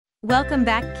Welcome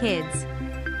back, kids.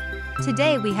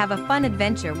 Today we have a fun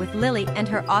adventure with Lily and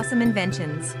her awesome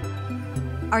inventions.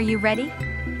 Are you ready?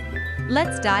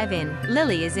 Let's dive in.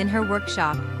 Lily is in her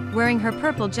workshop, wearing her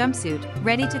purple jumpsuit,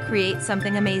 ready to create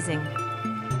something amazing.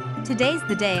 Today's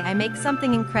the day I make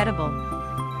something incredible,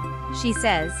 she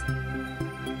says.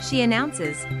 She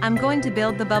announces, I'm going to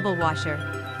build the bubble washer.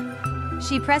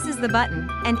 She presses the button,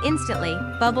 and instantly,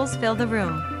 bubbles fill the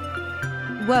room.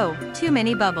 Whoa, too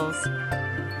many bubbles.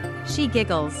 She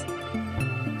giggles.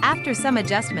 After some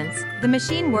adjustments, the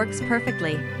machine works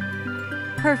perfectly.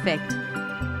 Perfect.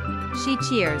 She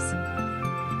cheers.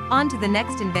 On to the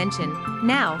next invention.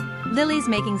 Now, Lily's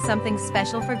making something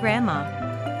special for Grandma.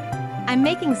 I'm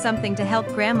making something to help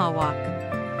Grandma walk,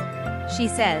 she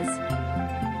says.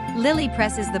 Lily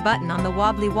presses the button on the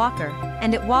wobbly walker,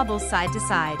 and it wobbles side to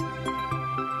side,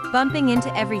 bumping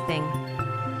into everything.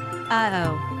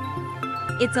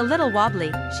 Uh-oh. It's a little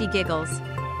wobbly, she giggles.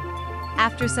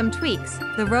 After some tweaks,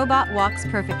 the robot walks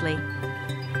perfectly.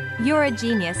 You're a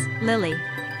genius, Lily,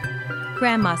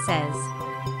 Grandma says.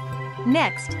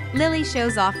 Next, Lily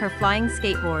shows off her flying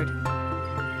skateboard.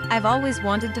 I've always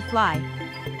wanted to fly,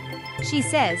 she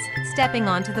says, stepping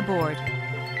onto the board.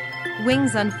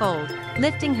 Wings unfold,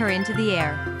 lifting her into the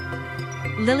air.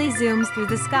 Lily zooms through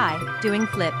the sky, doing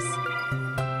flips.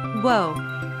 Whoa!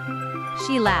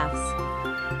 She laughs.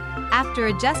 After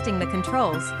adjusting the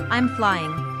controls, I'm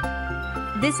flying.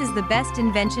 This is the best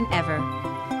invention ever.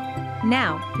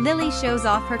 Now, Lily shows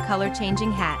off her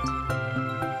color-changing hat.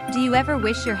 Do you ever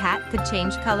wish your hat could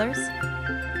change colors?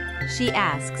 She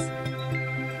asks.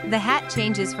 The hat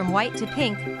changes from white to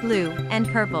pink, blue, and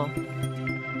purple.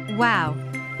 Wow,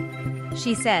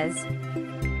 she says.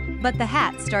 But the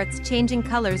hat starts changing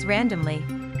colors randomly.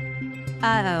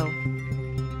 Uh-oh.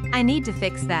 I need to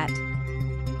fix that.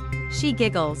 She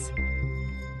giggles.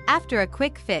 After a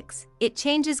quick fix, it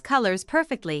changes colors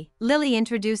perfectly. Lily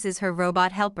introduces her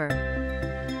robot helper.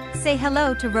 Say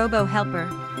hello to Robo Helper,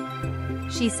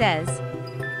 she says.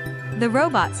 The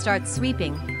robot starts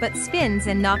sweeping, but spins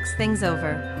and knocks things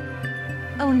over.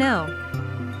 Oh no.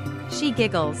 She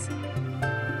giggles.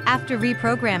 After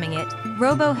reprogramming it,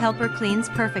 Robo Helper cleans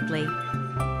perfectly.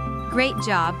 Great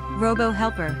job, Robo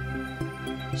Helper.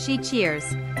 She cheers.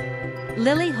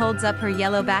 Lily holds up her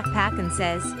yellow backpack and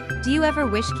says, do you ever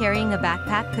wish carrying a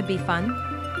backpack could be fun?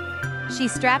 She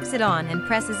straps it on and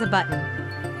presses a button.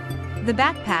 The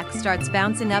backpack starts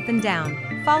bouncing up and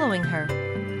down, following her.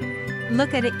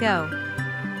 Look at it go.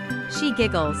 She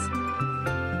giggles.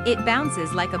 It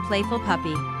bounces like a playful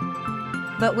puppy.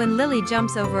 But when Lily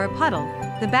jumps over a puddle,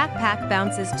 the backpack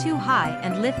bounces too high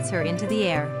and lifts her into the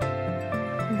air.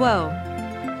 Whoa!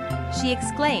 She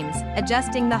exclaims,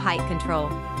 adjusting the height control.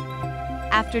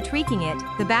 After tweaking it,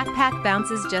 the backpack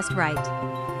bounces just right.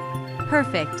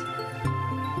 Perfect.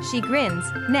 She grins.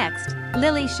 Next,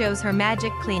 Lily shows her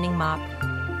magic cleaning mop.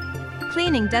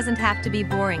 Cleaning doesn't have to be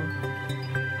boring,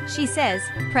 she says,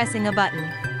 pressing a button.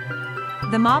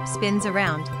 The mop spins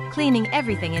around, cleaning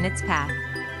everything in its path.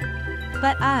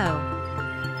 But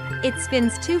oh! It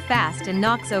spins too fast and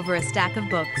knocks over a stack of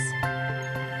books.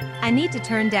 I need to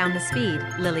turn down the speed,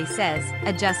 Lily says,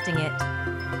 adjusting it.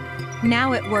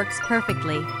 Now it works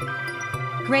perfectly.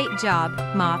 Great job,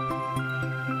 Mop.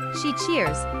 She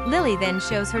cheers. Lily then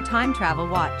shows her time travel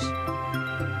watch.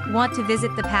 Want to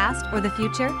visit the past or the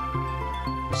future?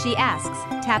 She asks,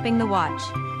 tapping the watch.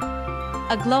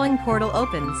 A glowing portal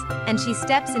opens, and she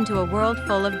steps into a world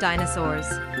full of dinosaurs.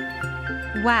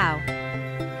 Wow,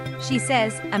 she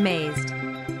says, amazed.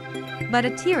 But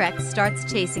a T-Rex starts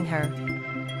chasing her.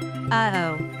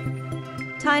 Uh-oh.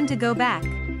 Time to go back.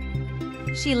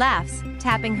 She laughs,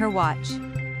 tapping her watch.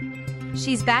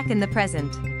 She's back in the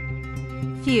present.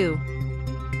 Phew.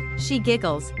 She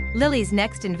giggles. Lily's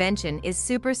next invention is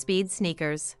super speed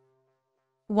sneakers.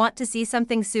 Want to see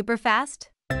something super fast?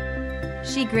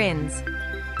 She grins.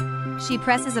 She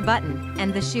presses a button,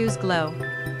 and the shoes glow.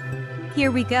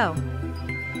 Here we go.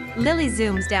 Lily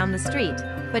zooms down the street,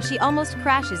 but she almost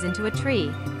crashes into a tree.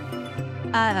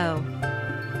 Uh-oh.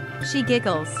 She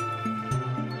giggles.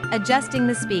 Adjusting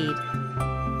the speed.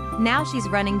 Now she's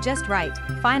running just right.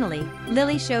 Finally,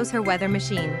 Lily shows her weather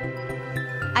machine.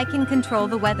 I can control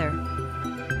the weather,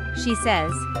 she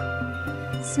says.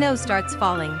 Snow starts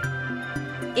falling.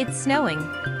 It's snowing.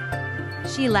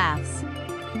 She laughs.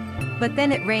 But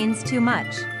then it rains too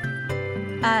much.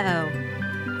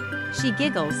 Uh-oh. She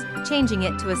giggles, changing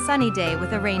it to a sunny day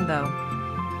with a rainbow.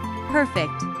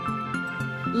 Perfect.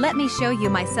 Let me show you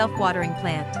my self-watering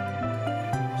plant.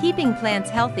 Keeping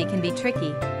plants healthy can be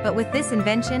tricky, but with this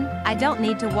invention, I don't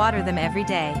need to water them every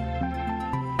day.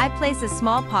 I place a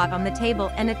small pot on the table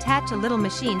and attach a little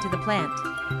machine to the plant.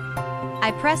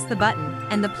 I press the button,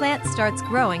 and the plant starts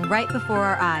growing right before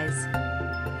our eyes.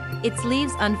 Its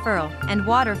leaves unfurl, and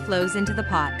water flows into the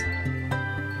pot.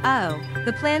 Oh,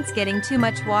 the plant's getting too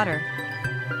much water.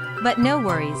 But no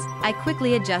worries, I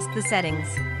quickly adjust the settings.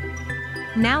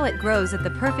 Now it grows at the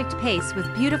perfect pace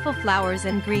with beautiful flowers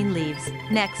and green leaves.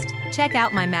 Next, check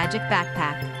out my magic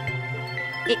backpack.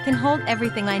 It can hold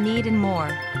everything I need and more.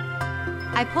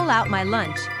 I pull out my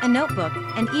lunch, a notebook,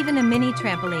 and even a mini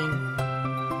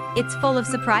trampoline. It's full of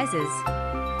surprises.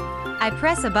 I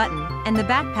press a button, and the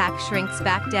backpack shrinks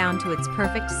back down to its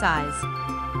perfect size.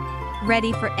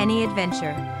 Ready for any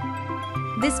adventure.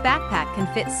 This backpack can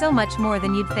fit so much more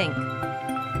than you'd think.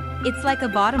 It's like a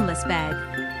bottomless bag.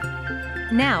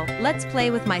 Now, let's play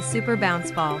with my super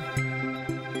bounce ball.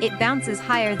 It bounces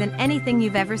higher than anything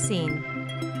you've ever seen.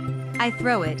 I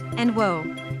throw it, and whoa!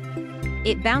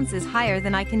 It bounces higher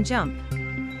than I can jump.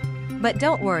 But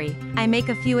don't worry, I make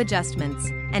a few adjustments,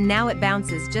 and now it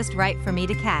bounces just right for me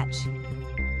to catch.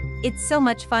 It's so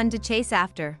much fun to chase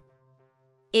after.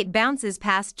 It bounces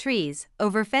past trees,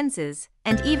 over fences,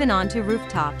 and even onto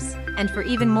rooftops. And for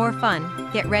even more fun,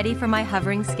 get ready for my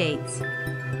hovering skates.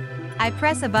 I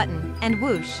press a button, and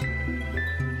whoosh!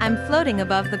 I'm floating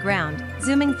above the ground,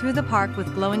 zooming through the park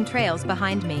with glowing trails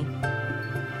behind me.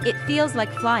 It feels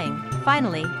like flying.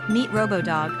 Finally, meet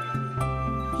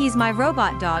RoboDog. He's my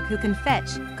robot dog who can fetch,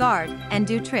 guard, and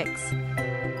do tricks.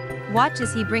 Watch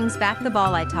as he brings back the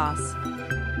ball I toss.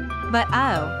 But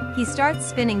oh, he starts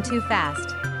spinning too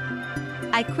fast.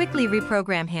 I quickly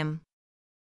reprogram him.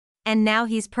 And now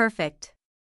he's perfect.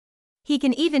 He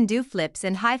can even do flips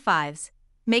and high fives.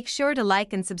 Make sure to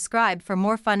like and subscribe for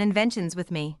more fun inventions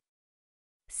with me.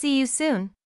 See you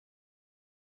soon.